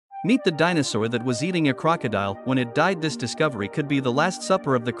Meet the dinosaur that was eating a crocodile when it died. This discovery could be the last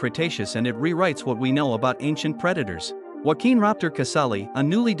supper of the Cretaceous, and it rewrites what we know about ancient predators. Joaquinraptor casali, a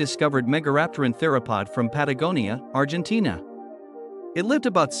newly discovered megaraptoran theropod from Patagonia, Argentina. It lived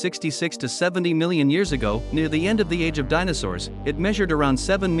about 66 to 70 million years ago, near the end of the age of dinosaurs. It measured around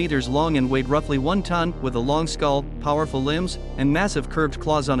 7 meters long and weighed roughly 1 ton, with a long skull, powerful limbs, and massive curved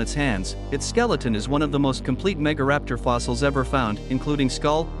claws on its hands. Its skeleton is one of the most complete megaraptor fossils ever found, including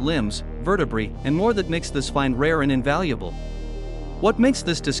skull, limbs, vertebrae, and more that makes this find rare and invaluable. What makes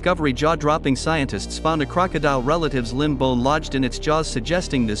this discovery jaw-dropping? Scientists found a crocodile relative's limb bone lodged in its jaws,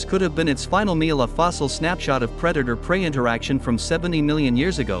 suggesting this could have been its final meal. A fossil snapshot of predator-prey interaction from 70 million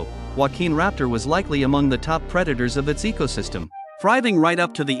years ago. Joaquinraptor was likely among the top predators of its ecosystem, thriving right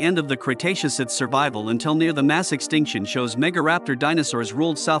up to the end of the Cretaceous. Its survival until near the mass extinction shows megaraptor dinosaurs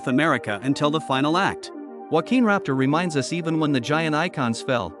ruled South America until the final act. Joaquinraptor reminds us even when the giant icons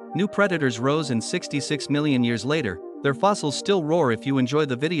fell, new predators rose, and 66 million years later, their fossils still roar. If you enjoy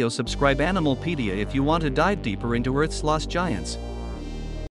the video, subscribe Animalpedia if you want to dive deeper into Earth's lost giants.